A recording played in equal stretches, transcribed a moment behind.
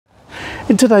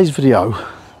In today's video,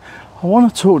 I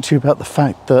want to talk to you about the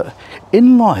fact that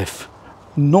in life,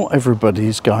 not everybody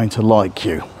is going to like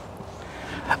you.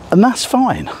 And that's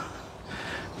fine,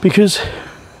 because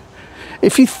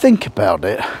if you think about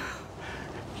it,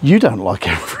 you don't like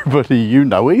everybody you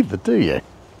know either, do you?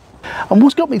 And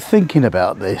what's got me thinking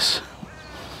about this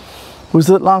was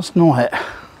that last night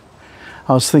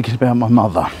I was thinking about my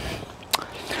mother.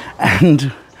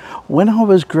 And when I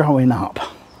was growing up,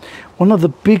 one of the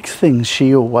big things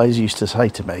she always used to say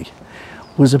to me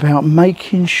was about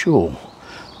making sure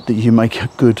that you make a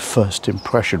good first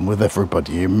impression with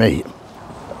everybody you meet.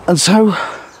 And so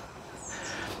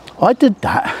I did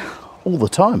that all the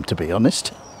time, to be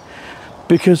honest,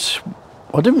 because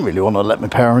I didn't really want to let my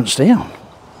parents down.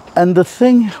 And the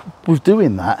thing with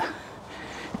doing that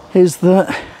is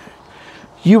that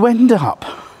you end up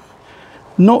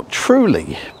not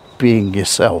truly being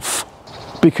yourself,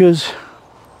 because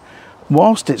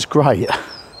whilst it's great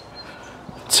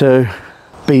to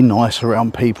be nice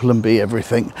around people and be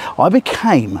everything, I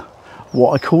became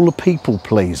what I call a people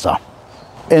pleaser,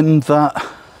 in that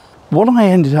what I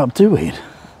ended up doing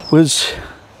was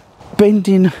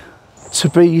bending to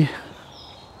be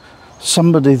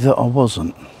somebody that I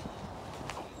wasn't.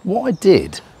 What I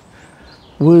did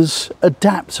was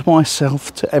adapt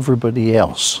myself to everybody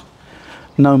else,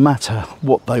 no matter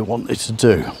what they wanted to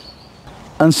do.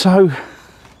 And so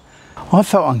I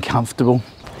felt uncomfortable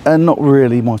and not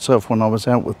really myself when I was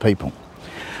out with people.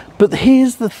 But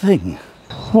here's the thing.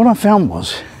 What I found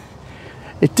was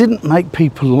it didn't make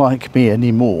people like me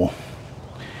anymore,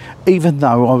 even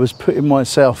though I was putting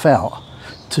myself out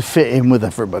to fit in with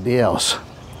everybody else.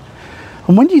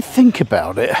 And when you think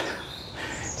about it,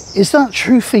 is that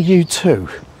true for you too?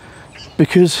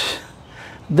 Because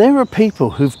there are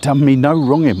people who've done me no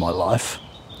wrong in my life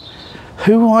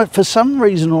who I, for some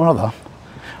reason or other,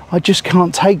 I just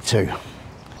can't take to.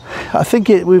 I think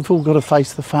we've all got to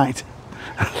face the fact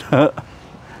that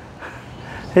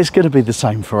it's going to be the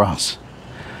same for us.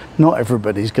 Not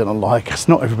everybody's going to like us.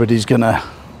 Not everybody's going to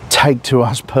take to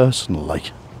us personally.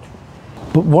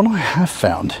 But what I have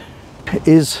found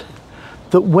is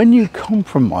that when you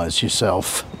compromise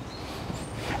yourself,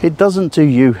 it doesn't do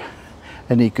you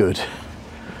any good,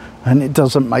 and it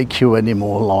doesn't make you any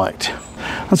more liked.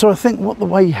 And so I think what the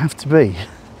way you have to be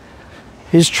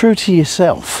is true to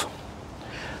yourself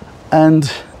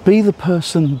and be the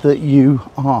person that you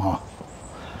are.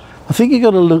 I think you've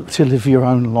got to look to live your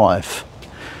own life,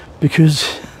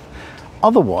 because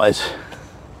otherwise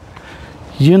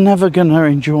you're never going to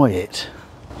enjoy it.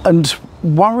 And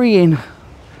worrying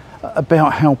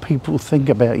about how people think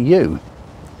about you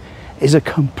is a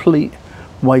complete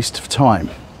waste of time.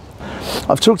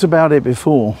 I've talked about it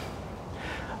before,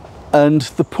 and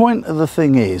the point of the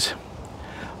thing is,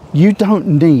 you don't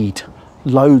need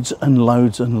loads and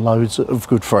loads and loads of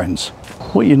good friends.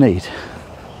 What you need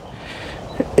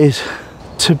is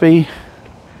to be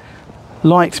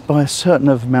liked by a certain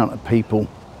amount of people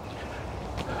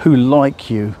who like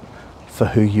you for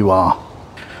who you are,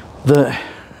 that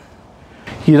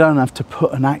you don't have to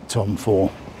put an act on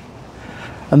for.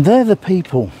 And they're the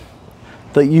people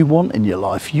that you want in your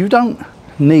life. You don't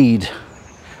need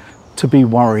to be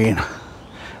worrying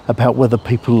about whether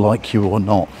people like you or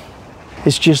not.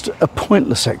 It's just a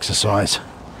pointless exercise,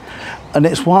 and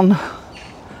it's one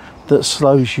that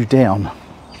slows you down.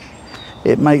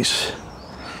 It makes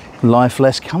life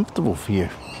less comfortable for you,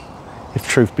 if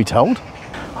truth be told.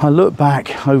 I look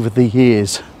back over the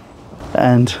years,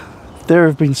 and there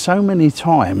have been so many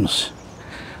times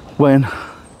when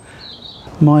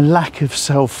my lack of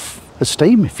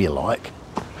self-esteem, if you like,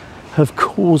 have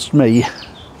caused me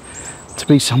to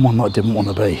be someone I didn't want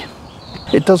to be.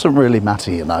 It doesn't really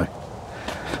matter, you know,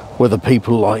 whether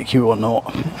people like you or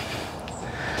not,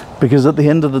 because at the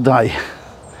end of the day,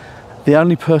 the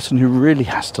only person who really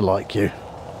has to like you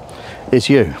is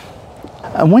you.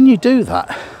 And when you do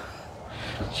that,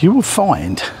 you will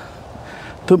find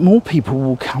that more people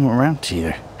will come around to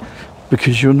you,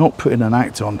 because you're not putting an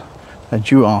act on and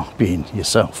you are being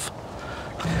yourself.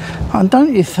 And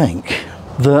don't you think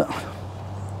that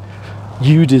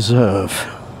you deserve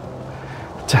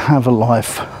to have a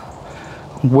life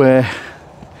where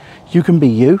you can be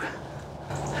you?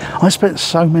 I spent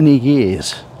so many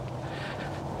years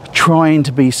trying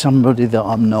to be somebody that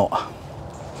I'm not.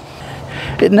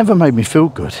 It never made me feel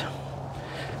good.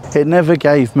 It never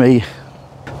gave me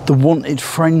the wanted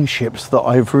friendships that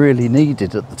I've really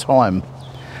needed at the time,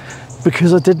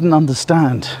 because I didn't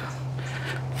understand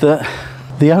that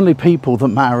the only people that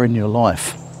matter in your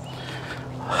life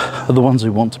are the ones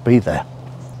who want to be there.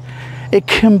 It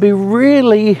can be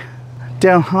really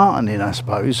downheartening, I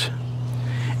suppose,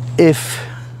 if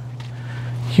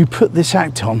you put this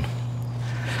act on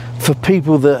for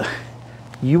people that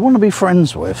you want to be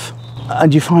friends with,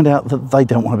 and you find out that they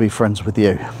don't want to be friends with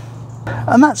you.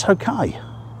 And that's okay.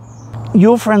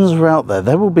 Your friends are out there,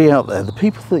 they will be out there. The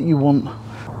people that you want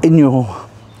in your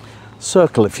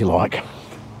circle, if you like,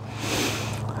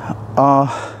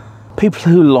 are people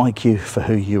who like you for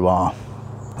who you are.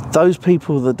 Those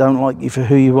people that don't like you for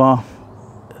who you are,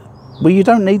 well, you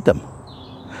don't need them.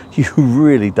 You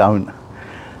really don't.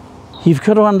 You've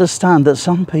got to understand that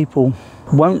some people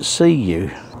won't see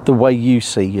you the way you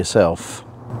see yourself.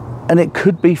 And it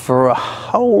could be for a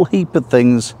whole heap of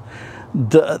things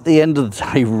that at the end of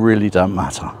the day really don't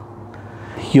matter.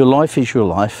 Your life is your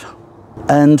life,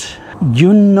 and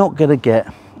you're not going to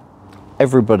get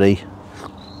everybody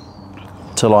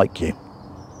to like you.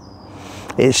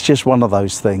 It's just one of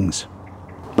those things.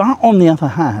 But on the other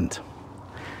hand,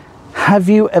 have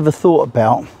you ever thought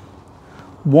about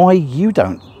why you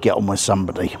don't get on with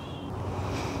somebody?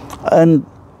 And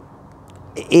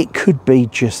it could be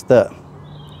just that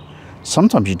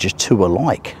sometimes you're just too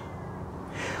alike.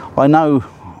 I know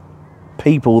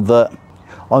people that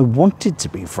I wanted to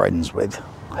be friends with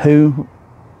who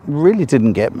really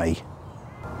didn't get me.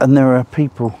 And there are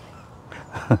people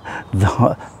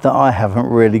that I haven't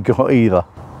really got either.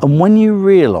 And when you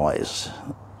realise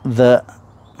that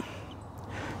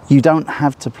you don't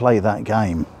have to play that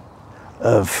game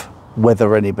of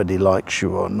whether anybody likes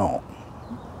you or not,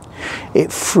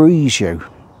 it frees you.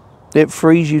 It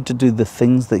frees you to do the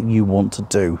things that you want to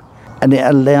do. And it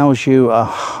allows you a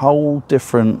whole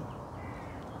different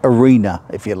arena,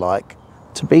 if you like,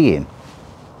 to be in.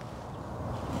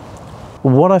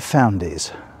 What I've found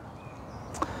is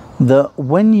that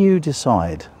when you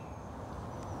decide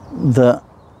that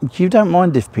you don't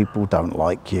mind if people don't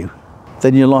like you,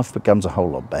 then your life becomes a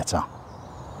whole lot better.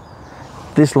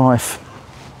 This life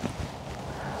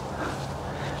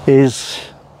is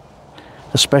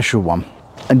a special one,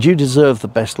 and you deserve the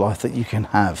best life that you can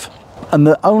have. And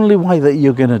the only way that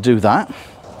you're going to do that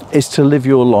is to live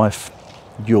your life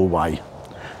your way,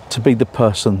 to be the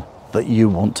person that you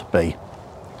want to be.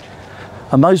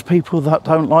 And those people that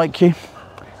don't like you,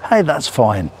 hey, that's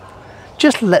fine.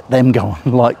 Just let them go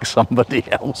and like somebody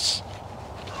else.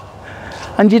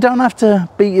 And you don't have to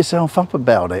beat yourself up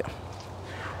about it,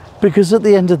 because at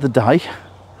the end of the day,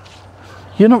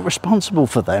 you're not responsible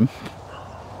for them,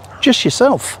 just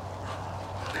yourself.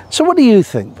 So what do you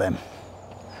think then?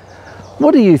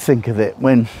 What do you think of it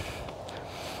when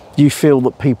you feel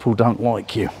that people don't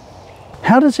like you?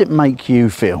 How does it make you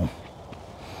feel?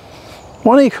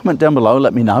 Why don't you comment down below,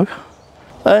 let me know,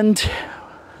 and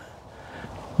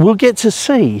we'll get to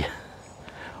see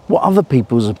what other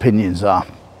people's opinions are.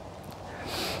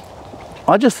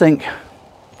 I just think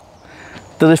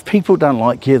that if people don't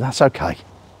like you, that's okay.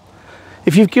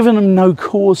 If you've given them no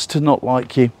cause to not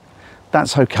like you,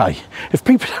 that's okay. If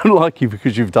people don't like you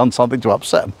because you've done something to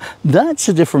upset them, that's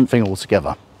a different thing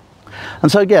altogether.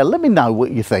 And so, yeah, let me know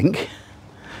what you think.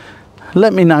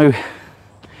 Let me know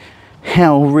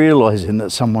how realising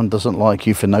that someone doesn't like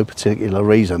you for no particular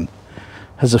reason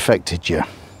has affected you.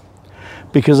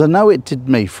 Because I know it did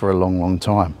me for a long, long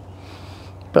time,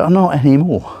 but I'm not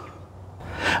anymore.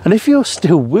 And if you're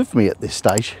still with me at this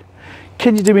stage,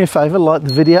 can you do me a favour, like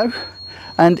the video?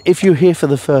 And if you're here for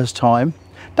the first time,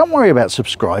 don't worry about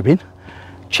subscribing.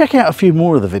 Check out a few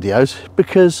more of the videos,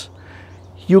 because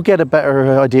you'll get a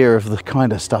better idea of the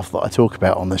kind of stuff that I talk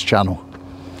about on this channel.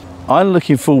 I'm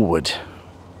looking forward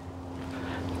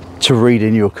to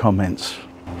reading your comments.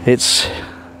 It's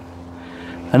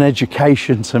an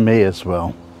education to me as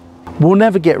well. We'll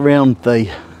never get round the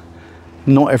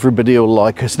not everybody will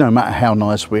like us no matter how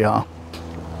nice we are.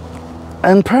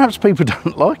 And perhaps people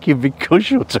don't like you because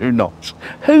you're too nice.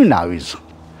 Who knows?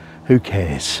 Who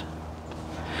cares?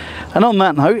 And on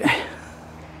that note,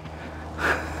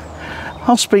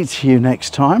 I'll speak to you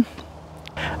next time.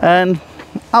 And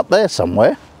up there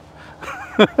somewhere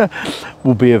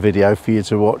will be a video for you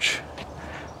to watch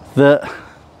that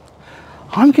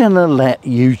I'm going to let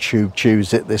YouTube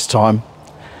choose it this time.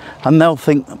 And they'll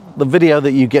think the video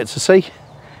that you get to see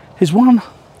is one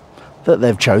that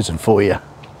they've chosen for you.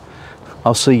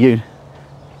 I'll see you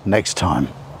next time.